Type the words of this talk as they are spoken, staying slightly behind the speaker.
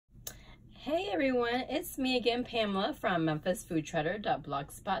Hey everyone, it's me again, Pamela from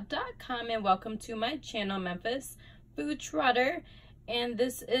memphisfoodtrotter.blogspot.com, and welcome to my channel, Memphis Food Trotter. And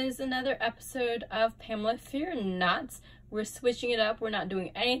this is another episode of Pamela Fear Not. We're switching it up. We're not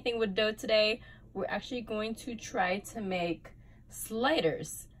doing anything with dough today. We're actually going to try to make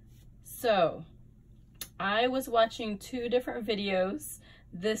sliders. So I was watching two different videos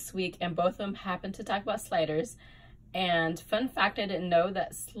this week, and both of them happened to talk about sliders. And fun fact, I didn't know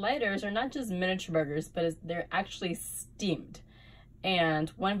that sliders are not just miniature burgers, but they're actually steamed. And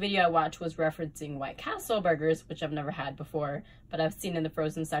one video I watched was referencing White Castle burgers, which I've never had before, but I've seen in the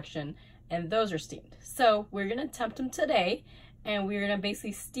frozen section, and those are steamed. So we're gonna attempt them today, and we're gonna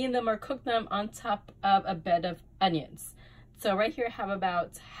basically steam them or cook them on top of a bed of onions. So right here I have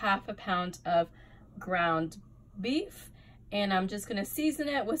about half a pound of ground beef, and I'm just gonna season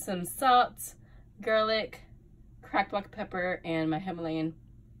it with some salt, garlic, cracked black pepper, and my Himalayan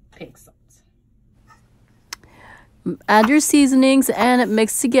pink salt. Add your seasonings and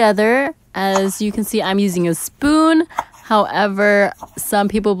mix together. As you can see, I'm using a spoon. However, some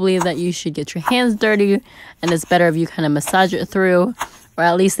people believe that you should get your hands dirty, and it's better if you kind of massage it through, or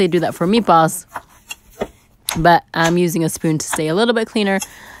at least they do that for meatballs. But I'm using a spoon to stay a little bit cleaner.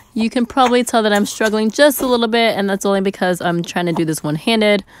 You can probably tell that I'm struggling just a little bit, and that's only because I'm trying to do this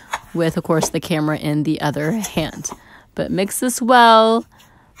one-handed with, of course, the camera in the other hand. But mix this well,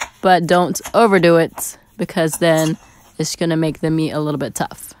 but don't overdo it, because then it's going to make the meat a little bit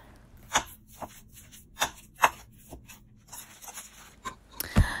tough.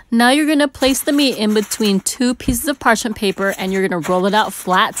 Now you're going to place the meat in between two pieces of parchment paper, and you're going to roll it out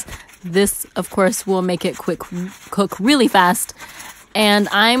flat. This, of course, will make it cook really fast. And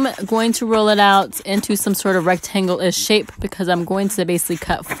I'm going to roll it out into some sort of rectangle-ish shape, because I'm going to basically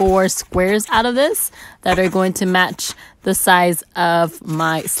cut 4 squares out of this that are going to match the size of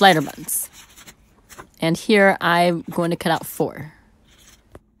my slider buns. And here I'm going to cut out 4.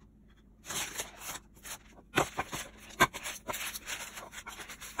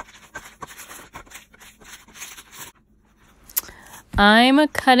 I'm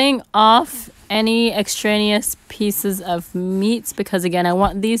cutting off any extraneous pieces of meat because, again, I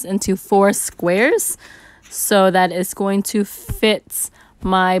want these into 4 squares so that it's going to fit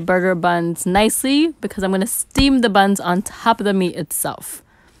my burger buns nicely, because I'm going to steam the buns on top of the meat itself.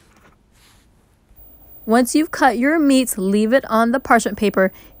 Once you've cut your meat, leave it on the parchment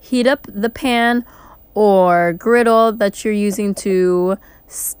paper. Heat up the pan or griddle that you're using to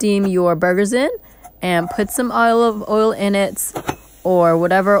steam your burgers in, and put some olive oil in it, or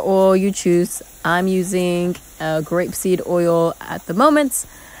whatever oil you choose. I'm using grapeseed oil at the moment.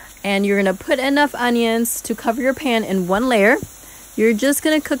 And you're going to put enough onions to cover your pan in 1 layer. You're just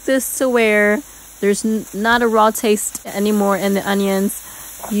going to cook this to where there's not a raw taste anymore in the onions.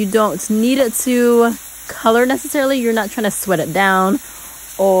 You don't need it to color necessarily. You're not trying to sweat it down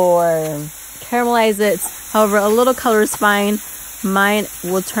or caramelize it. However, a little color is fine. Mine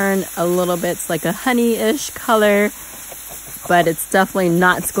will turn a little bit like a honey-ish color, but it's definitely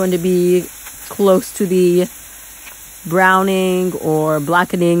not going to be close to the browning or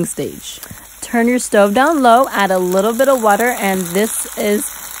blackening stage. Turn your stove down low, add a little bit of water, and this is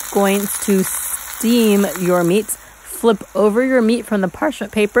going to steam your meat. Flip over your meat from the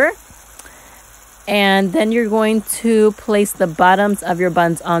parchment paper, and then you're going to place the bottoms of your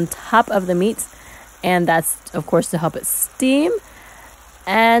buns on top of the meat, and that's, of course, to help it steam.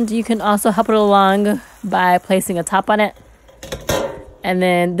 And you can also help it along by placing a top on it. And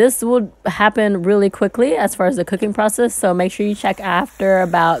then this will happen really quickly as far as the cooking process, so make sure you check after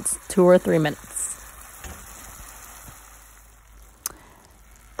about 2 or 3 minutes.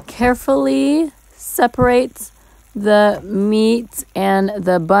 Carefully separate the meat and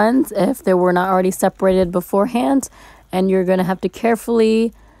the buns if they were not already separated beforehand, and you're going to have to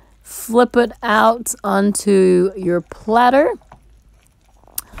carefully flip it out onto your platter.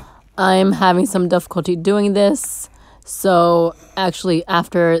 I'm having some difficulty doing this. So actually,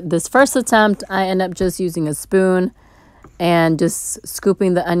 after this first attempt, I end up just using a spoon and just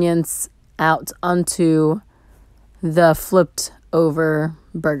scooping the onions out onto the flipped over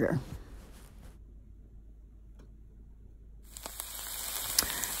burger.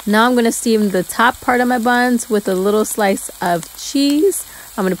 Now I'm going to steam the top part of my buns with a little slice of cheese.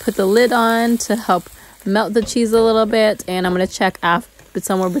 I'm going to put the lid on to help melt the cheese a little bit, and I'm going to check after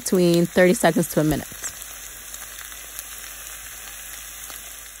somewhere between 30 seconds to a minute.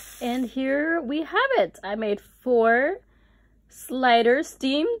 And here we have it. I made 4 sliders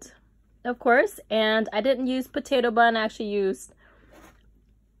steamed, of course, and I didn't use potato bun. I actually used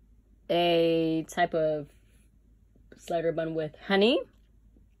a type of slider bun with honey.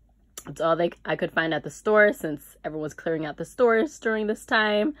 It's all I could find at the store since everyone's clearing out the stores during this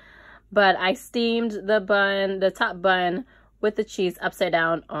time. But I steamed the top bun with the cheese upside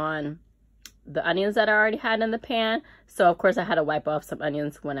down on the onions that I already had in the pan. So of course I had to wipe off some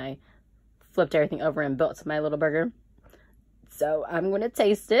onions when I flipped everything over and built my little burger. So I'm going to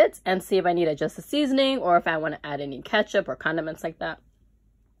taste it and see if I need to adjust the seasoning or if I want to add any ketchup or condiments like that.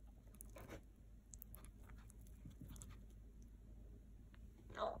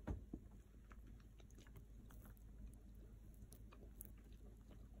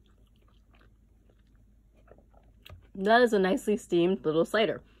 That is a nicely steamed little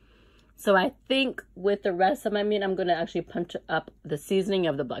slider. So I think with the rest of my meat, I'm going to actually punch up the seasoning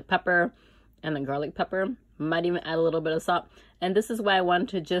of the black pepper and the garlic pepper. Might even add a little bit of salt. And this is why I wanted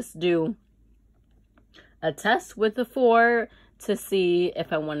to just do a test with the 4 to see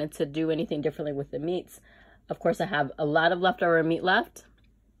if I wanted to do anything differently with the meats. Of course, I have a lot of leftover meat left.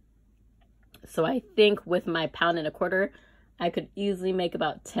 So I think with my 1.25 pounds, I could easily make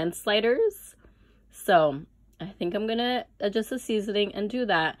about 10 sliders. So I think I'm going to adjust the seasoning and do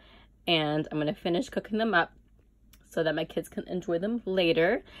that. And I'm going to finish cooking them up so that my kids can enjoy them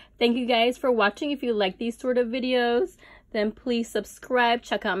later. Thank you guys for watching. If you like these sort of videos, then please subscribe.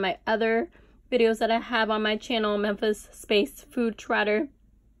 Check out my other videos that I have on my channel, Memphis Space Food Trotter.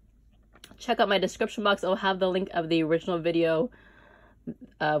 Check out my description box. I'll have the link of the original video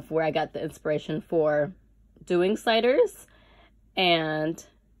of where I got the inspiration for doing sliders. And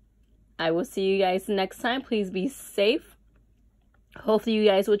I will see you guys next time. Please be safe. Hopefully you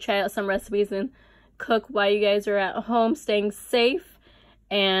guys will try out some recipes and cook while you guys are at home, staying safe.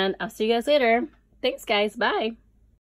 And I'll see you guys later. Thanks, guys. Bye.